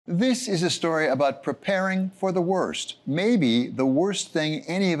This is a story about preparing for the worst, maybe the worst thing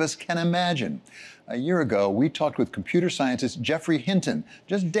any of us can imagine. A year ago, we talked with computer scientist Geoffrey Hinton,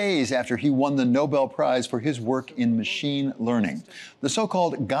 just days after he won the Nobel Prize for his work in machine learning. The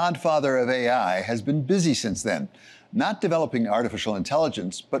so-called Godfather of AI has been busy since then, not developing artificial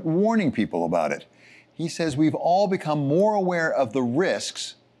intelligence, but warning people about it. He says we've all become more aware of the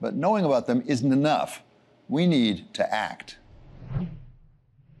risks, but knowing about them isn't enough. We need to act.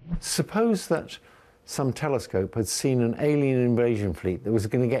 Suppose that some telescope had seen an alien invasion fleet that was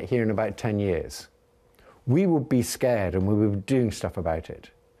going to get here in about 10 years. We would be scared and we would be doing stuff about it.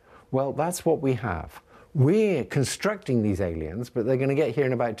 Well, that's what we have. We're constructing these aliens, but they're going to get here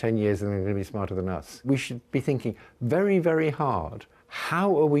in about 10 years and they're going to be smarter than us. We should be thinking very, very hard,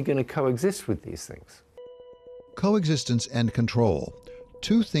 how are we going to coexist with these things? Coexistence and control.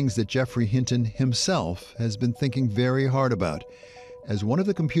 Two things that Geoffrey Hinton himself has been thinking very hard about. As one of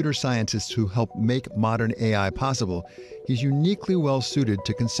the computer scientists who helped make modern AI possible, he's uniquely well suited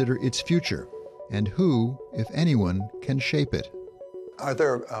to consider its future and who, if anyone, can shape it. Are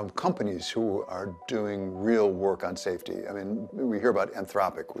there companies who are doing real work on safety? I mean, we hear about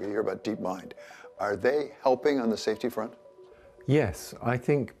Anthropic, we hear about DeepMind. Are they helping on the safety front? Yes, I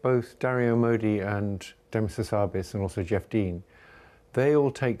think both Dario Modi and Demis Hassabis and also Jeff Dean, they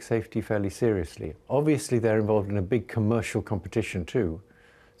all take safety fairly seriously. Obviously, they're involved in a big commercial competition too,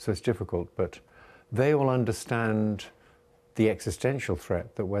 so it's difficult, but they all understand the existential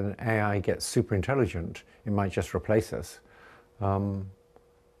threat that when AI gets super intelligent, it might just replace us.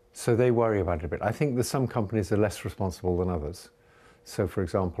 So they worry about it a bit. I think that some companies are less responsible than others. So for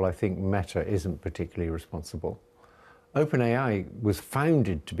example, I think Meta isn't particularly responsible. OpenAI was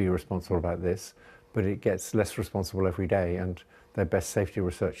founded to be responsible about this, but it gets less responsible every day, and their best safety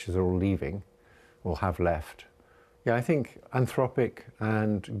researchers are all leaving, or have left. Yeah, I think Anthropic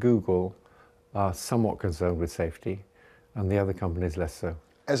and Google are somewhat concerned with safety, and the other companies less so.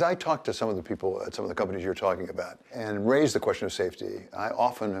 As I talk to some of the people at some of the companies you're talking about and raise the question of safety, I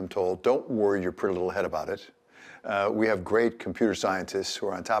often am told, don't worry your pretty little head about it. We have great computer scientists who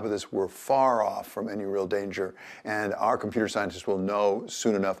are on top of this. We're far off from any real danger, and our computer scientists will know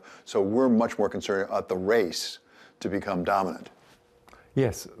soon enough, so we're much more concerned about the race to become dominant.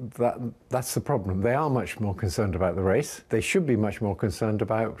 Yes, that's the problem. They are much more concerned about the race. They should be much more concerned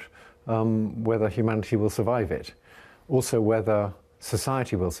about whether humanity will survive it. Also whether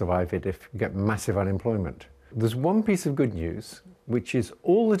society will survive it if we get massive unemployment. There's one piece of good news, which is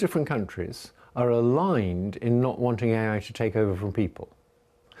all the different countries are aligned in not wanting AI to take over from people.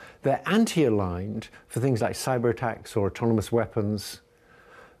 They're anti-aligned for things like cyber attacks or autonomous weapons.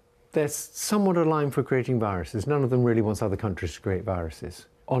 They're somewhat aligned for creating viruses. None of them really wants other countries to create viruses.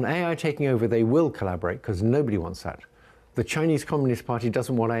 On AI taking over, they will collaborate because nobody wants that. The Chinese Communist Party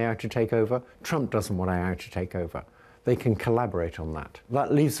doesn't want AI to take over. Trump doesn't want AI to take over. They can collaborate on that.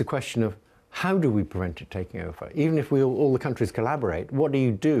 That leaves the question of how do we prevent it taking over? Even if all the countries collaborate, what do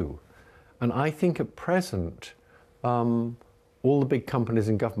you do? And I think at present, all the big companies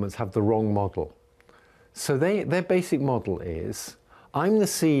and governments have the wrong model. So their basic model is, I'm the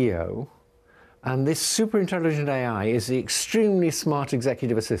CEO, and this super intelligent AI is the extremely smart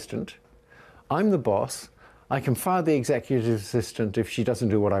executive assistant. I'm the boss. I can fire the executive assistant if she doesn't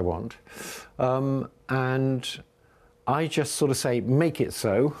do what I want. And I just sort of say, make it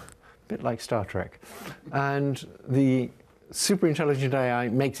so, a bit like Star Trek. And the super intelligent AI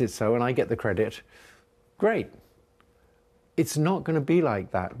makes it so, and I get the credit. Great. It's not going to be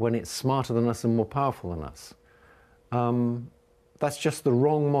like that when it's smarter than us and more powerful than us. That's just the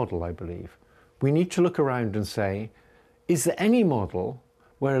wrong model, I believe. We need to look around and say, is there any model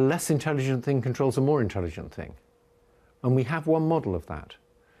where a less intelligent thing controls a more intelligent thing? And we have one model of that.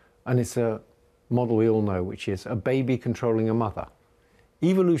 And it's a model we all know, which is a baby controlling a mother.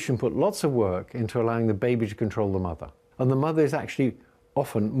 Evolution put lots of work into allowing the baby to control the mother. And the mother is actually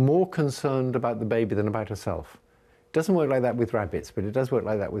often more concerned about the baby than about herself. It doesn't work like that with rabbits, but it does work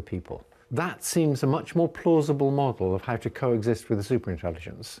like that with people. That seems a much more plausible model of how to coexist with the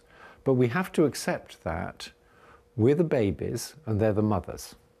superintelligence. But we have to accept that we're the babies and they're the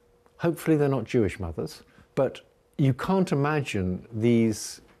mothers. Hopefully they're not Jewish mothers, but you can't imagine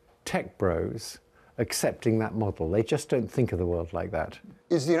these tech bros accepting that model. They just don't think of the world like that.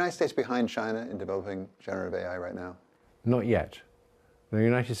 Is the United States behind China in developing generative AI right now? Not yet. The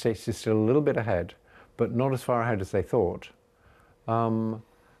United States is still a little bit ahead, but not as far ahead as they thought.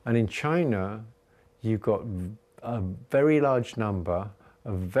 And in China, you've got a very large number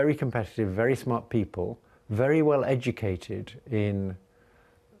of very competitive, very smart people, very well educated in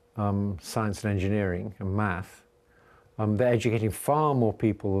science and engineering and math, They're educating far more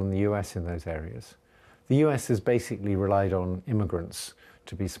people than the US in those areas. The US has basically relied on immigrants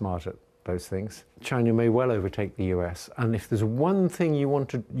to be smart at those things. China may well overtake the US, and if there's one thing you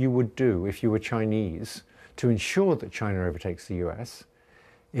would do if you were Chinese to ensure that China overtakes the US,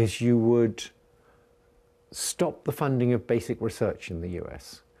 is you would stop the funding of basic research in the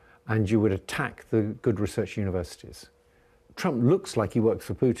US, and you would attack the good research universities. Trump looks like he works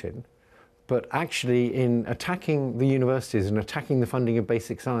for Putin, but actually in attacking the universities and attacking the funding of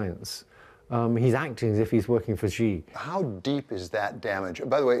basic science, he's acting as if he's working for Xi. How deep is that damage?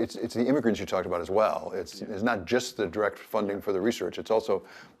 By the way, it's the immigrants you talked about as well. It's not just the direct funding for the research, it's also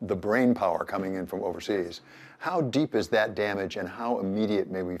the brain power coming in from overseas. How deep is that damage, and how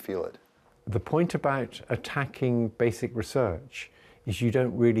immediate may we feel it? The point about attacking basic research is you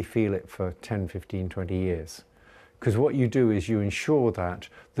don't really feel it for 10, 15, 20 years. Because what you do is you ensure that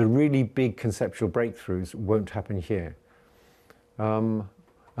the really big conceptual breakthroughs won't happen here. And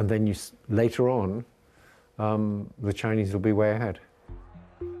then later on, the Chinese will be way ahead.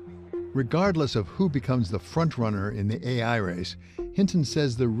 Regardless of who becomes the front runner in the AI race, Hinton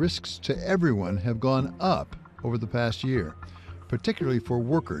says the risks to everyone have gone up over the past year, particularly for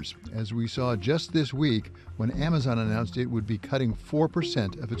workers, as we saw just this week when Amazon announced it would be cutting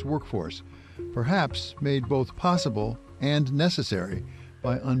 4% of its workforce, perhaps made both possible and necessary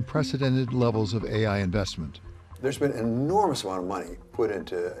by unprecedented levels of AI investment. There's been an enormous amount of money put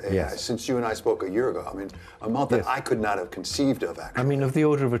into AI Yes. since you and I spoke a year ago. I mean, an amount that Yes. I could not have conceived of, actually. I mean, of the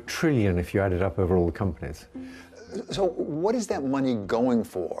order of $1 trillion if you added up over all the companies. So what is that money going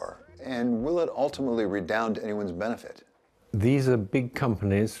for, and will it ultimately redound to anyone's benefit? These are big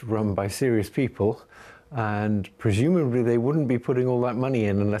companies run by serious people, and presumably they wouldn't be putting all that money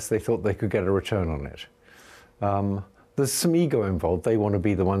in unless they thought they could get a return on it. There's some ego involved. They want to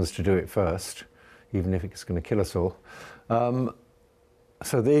be the ones to do it first, even if it's going to kill us all.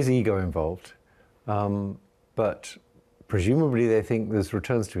 So there's ego involved, but presumably they think there's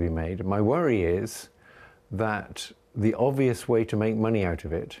returns to be made. My worry is that the obvious way to make money out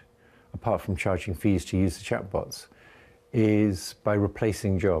of it, apart from charging fees to use the chatbots, is by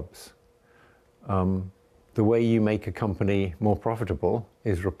replacing jobs. The way you make a company more profitable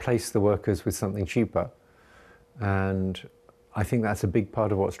is replace the workers with something cheaper. And I think that's a big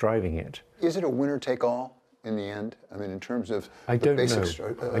part of what's driving it. Is it a winner-take-all in the end? I mean, in terms of I don't the know. basic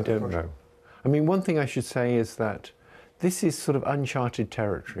I don't approach? know. I mean, one thing I should say is that this is sort of uncharted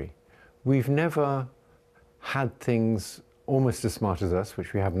territory. We've never had things almost as smart as us,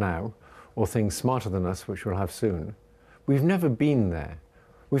 which we have now, or things smarter than us, which we'll have soon. We've never been there.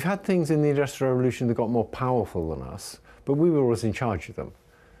 We've had things in the Industrial Revolution that got more powerful than us, but we were always in charge of them.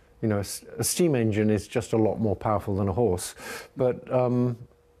 You know, a steam engine is just a lot more powerful than a horse, but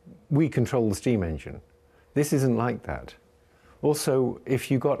we control the steam engine. This isn't like that. Also,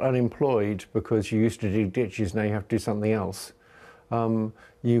 if you got unemployed because you used to dig ditches, now you have to do something else,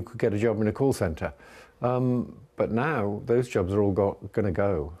 you could get a job in a call center. But now those jobs are all going to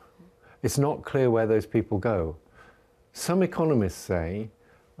go. It's not clear where those people go. Some economists say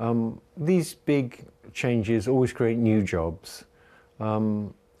these big changes always create new jobs.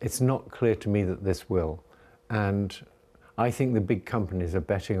 It's not clear to me that this will. And I think the big companies are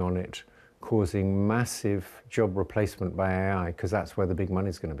betting on it causing massive job replacement by AI, because that's where the big money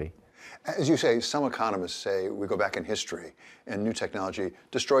is going to be. As you say, some economists say we go back in history and new technology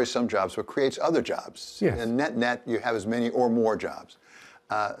destroys some jobs but creates other jobs. Yes. And net, you have as many or more jobs.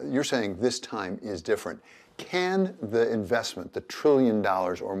 You're saying this time is different. Can the investment, the $1 trillion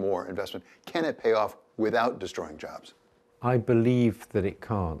or more investment, can it pay off without destroying jobs? I believe that it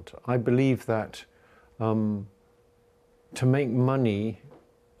can't. I believe that to make money,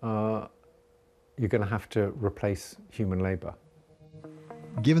 you're going to have to replace human labor.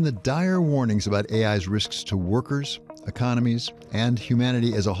 Given the dire warnings about AI's risks to workers, economies, and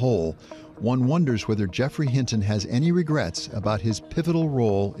humanity as a whole, one wonders whether Geoffrey Hinton has any regrets about his pivotal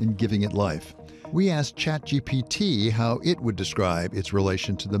role in giving it life. We asked ChatGPT how it would describe its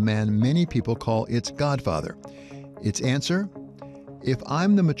relation to the man many people call its godfather. Its answer? If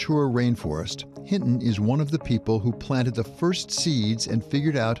I'm the mature rainforest, Hinton is one of the people who planted the first seeds and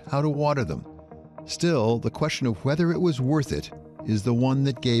figured out how to water them. Still, the question of whether it was worth it is the one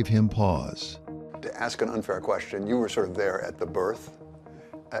that gave him pause. To ask an unfair question, you were sort of there at the birth.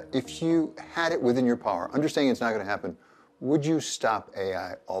 If you had it within your power, understanding it's not going to happen, would you stop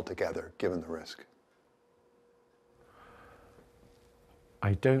AI altogether, given the risk?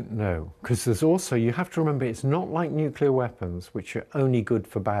 I don't know, because there's also, you have to remember, it's not like nuclear weapons, which are only good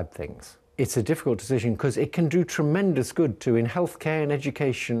for bad things. It's a difficult decision because it can do tremendous good too in healthcare and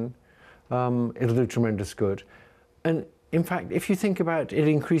education. It'll do tremendous good. And in fact, if you think about it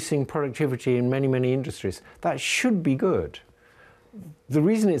increasing productivity in many, many industries, that should be good. The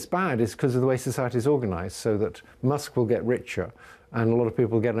reason it's bad is because of the way society is organized, so that Musk will get richer and a lot of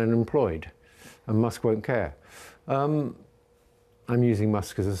people get unemployed, and Musk won't care. I'm using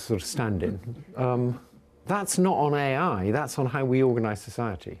Musk as a sort of stand-in. That's not on AI, that's on how we organize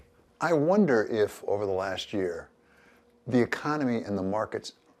society. I wonder if over the last year, the economy and the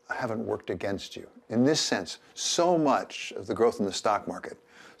markets haven't worked against you. In this sense, so much of the growth in the stock market,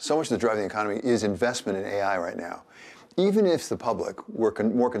 so much of the driving the economy is investment in AI right now. Even if the public were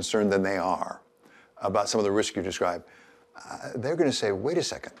more concerned than they are about some of the risks you described, they're going to say, wait a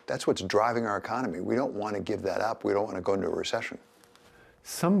second, that's what's driving our economy. We don't want to give that up. We don't want to go into a recession.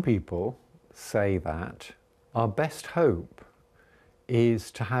 Some people say that our best hope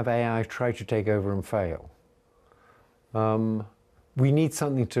is to have AI try to take over and fail. We need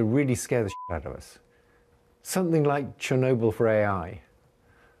something to really scare the shit out of us. Something like Chernobyl for AI.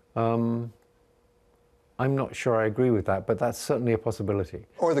 I'm not sure I agree with that, but that's certainly a possibility.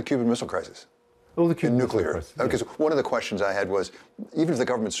 Or the Cuban Missile Crisis. Or the Cuban Missile nuclear. Crisis. Because one of the questions I had was, even if the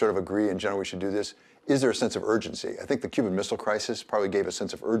government sort of agree in general we should do this, is there a sense of urgency? I think the Cuban Missile Crisis probably gave a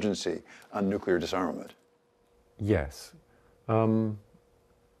sense of urgency on nuclear disarmament. Yes.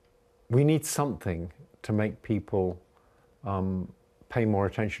 We need something to make people pay more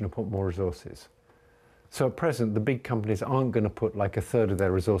attention and put more resources. So at present, the big companies aren't going to put like a third of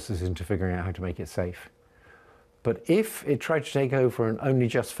their resources into figuring out how to make it safe. But if it tried to take over and only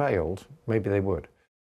just failed, maybe they would.